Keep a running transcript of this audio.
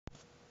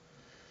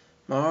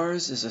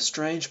Mars is a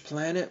strange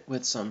planet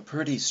with some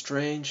pretty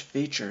strange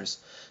features,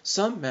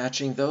 some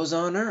matching those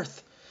on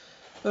Earth.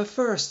 But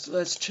first,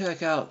 let's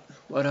check out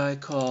what I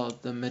call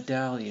the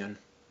Medallion.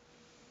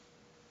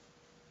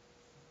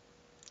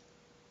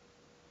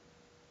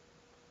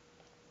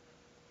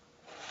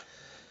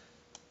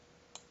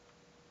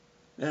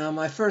 Now,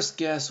 my first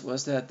guess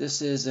was that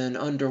this is an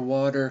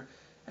underwater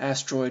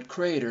asteroid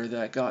crater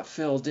that got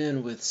filled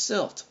in with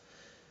silt.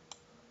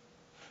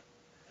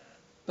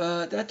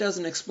 But that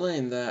doesn't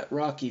explain that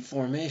rocky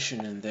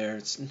formation in there.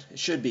 It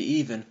should be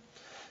even.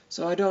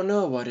 So I don't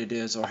know what it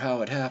is or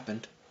how it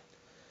happened.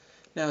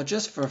 Now,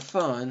 just for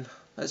fun,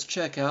 let's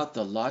check out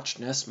the Loch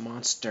Ness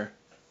monster.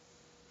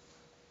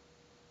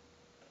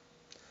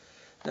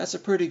 That's a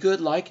pretty good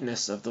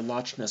likeness of the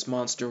Loch Ness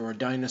monster or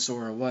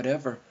dinosaur or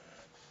whatever.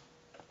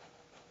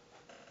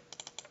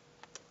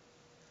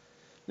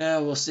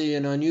 Now we'll see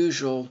an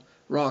unusual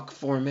rock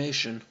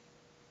formation.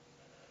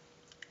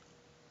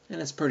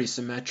 And it's pretty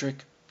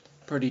symmetric,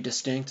 pretty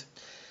distinct.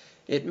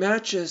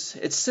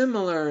 It's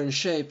similar in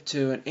shape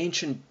to an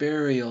ancient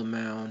burial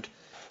mound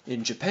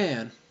in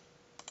Japan.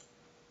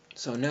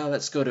 So now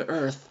let's go to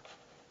Earth.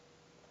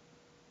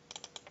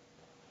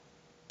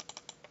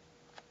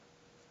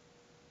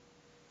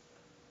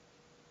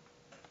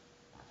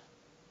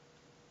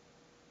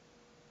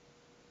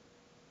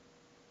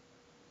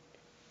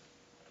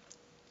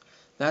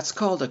 That's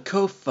called a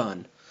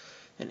Kofun,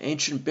 an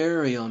ancient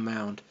burial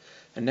mound.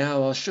 And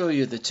now I'll show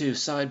you the two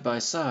side by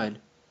side.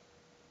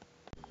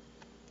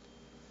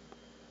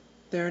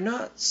 They're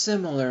not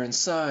similar in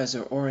size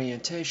or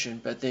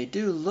orientation, but they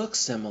do look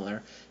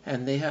similar,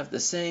 and they have the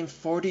same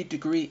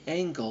 40-degree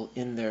angle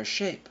in their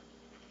shape.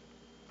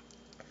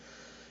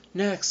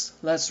 Next,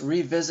 let's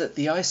revisit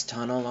the ice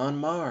tunnel on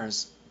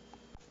Mars.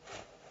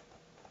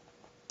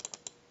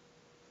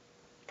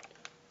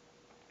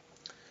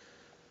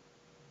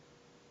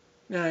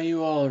 Now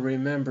you all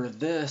remember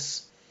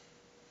this.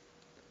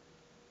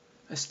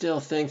 I still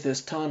think this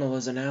tunnel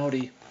is an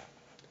outie.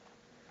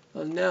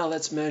 Well, now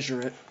let's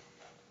measure it.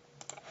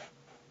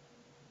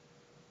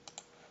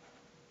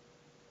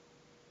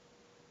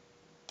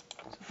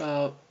 It's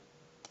about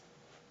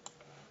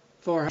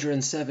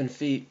 407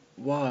 feet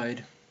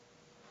wide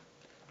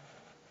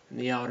in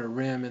the outer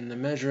rim, and the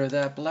measure of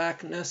that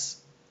blackness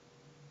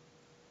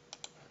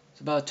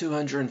is about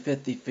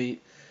 250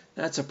 feet.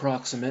 That's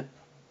approximate.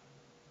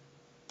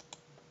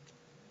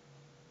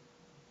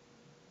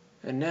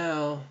 And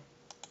now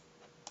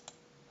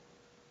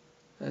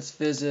let's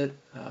visit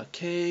a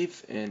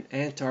cave in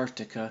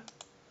Antarctica.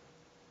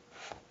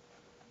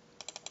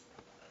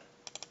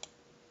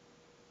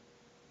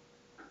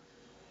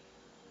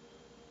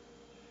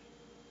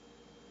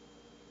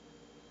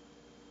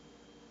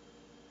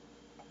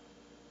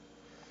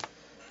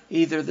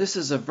 Either this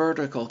is a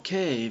vertical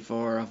cave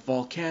or a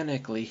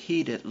volcanically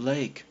heated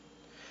lake.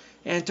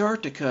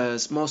 Antarctica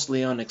is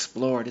mostly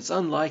unexplored. It's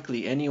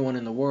unlikely anyone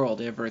in the world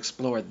ever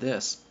explored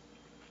this.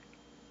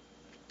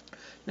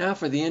 Now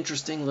for the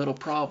interesting little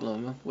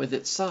problem with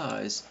its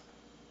size.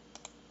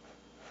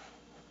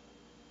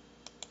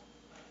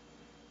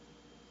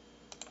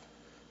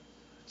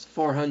 It's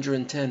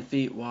 410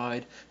 feet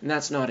wide, and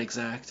that's not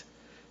exact.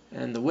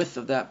 And the width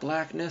of that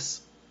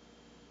blackness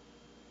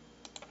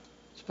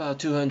is about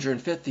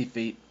 250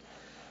 feet.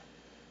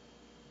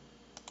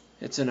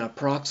 It's an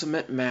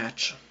approximate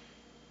match.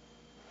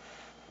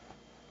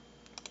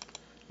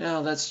 Now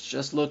let's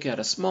just look at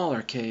a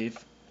smaller cave.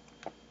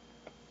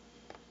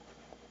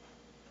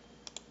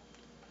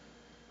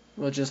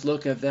 We'll just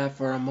look at that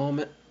for a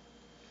moment.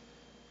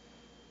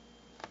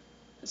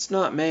 It's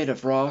not made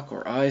of rock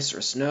or ice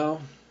or snow.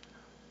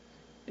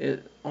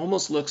 It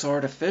almost looks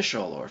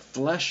artificial or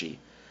fleshy.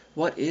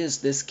 What is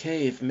this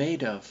cave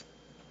made of?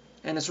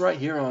 And it's right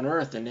here on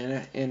Earth and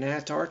in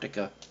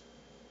Antarctica.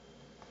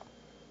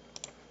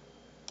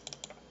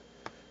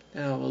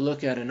 Now we'll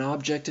look at an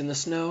object in the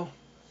snow.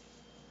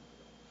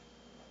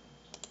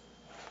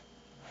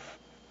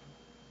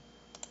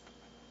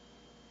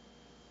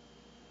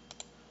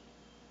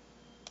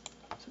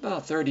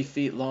 About 30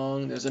 feet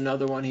long. There's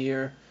another one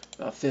here,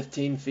 about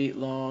 15 feet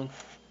long.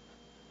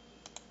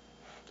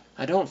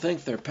 I don't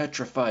think they're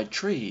petrified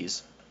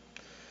trees.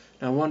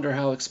 I wonder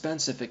how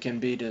expensive it can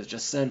be to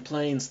just send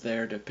planes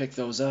there to pick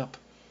those up.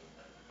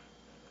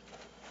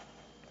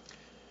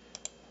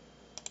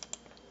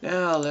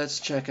 Now let's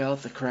check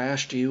out the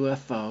crashed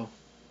UFO.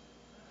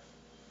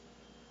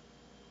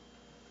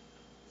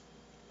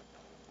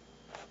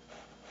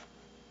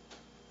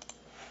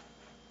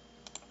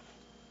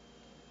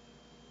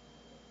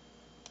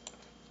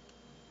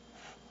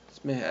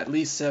 At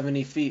least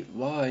 70 feet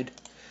wide.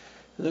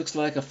 It looks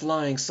like a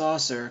flying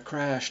saucer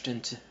crashed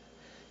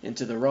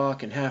into the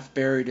rock and half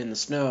buried in the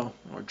snow,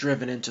 or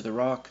driven into the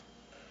rock.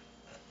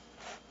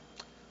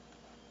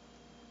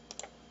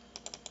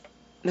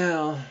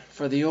 Now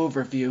for the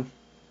overview.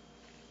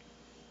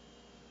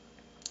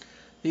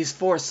 These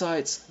four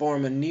sites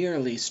form a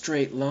nearly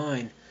straight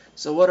line,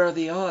 so what are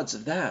the odds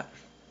of that?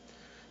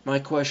 My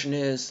question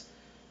is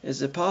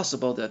it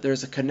possible that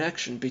there's a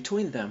connection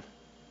between them?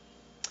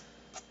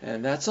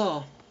 And that's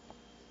all.